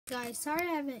Guys, sorry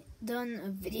I haven't done a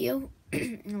video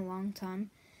in a long time,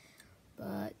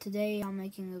 but today I'm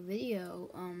making a video.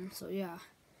 So yeah,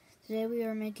 today we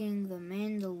are making the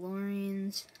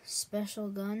Mandalorian's special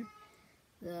gun.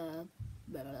 The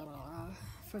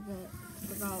forgot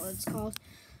what it's called.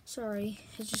 Sorry,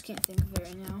 I just can't think of it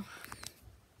right now.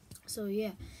 So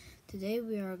yeah, today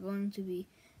we are going to be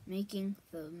making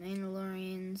the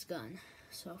Mandalorian's gun.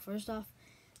 So first off,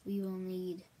 we will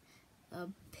need a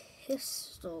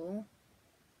pistol,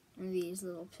 one of these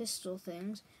little pistol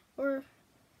things, or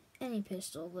any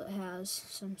pistol that has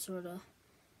some sort of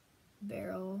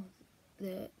barrel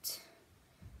that's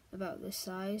about this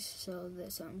size so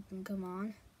that something can come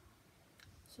on.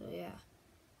 So yeah.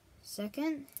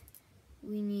 Second,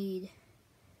 we need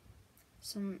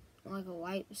some like a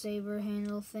lightsaber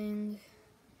handle thing.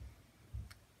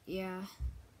 Yeah.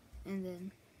 And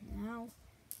then now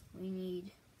we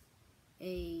need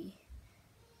a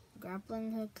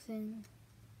grappling hook thing.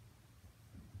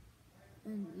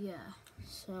 And yeah,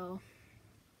 so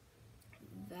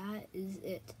that is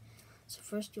it. So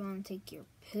first you want to take your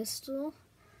pistol,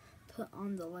 put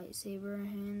on the lightsaber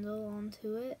handle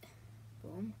onto it,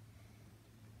 boom.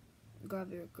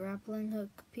 Grab your grappling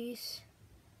hook piece,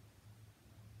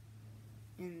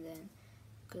 and then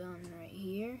gun right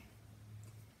here.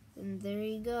 And there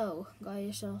you go, got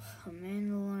yourself a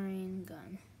Mandalorian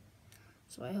gun.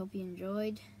 So I hope you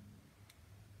enjoyed,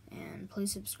 and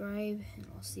please subscribe, and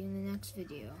I'll see you in the next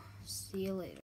video. See you later.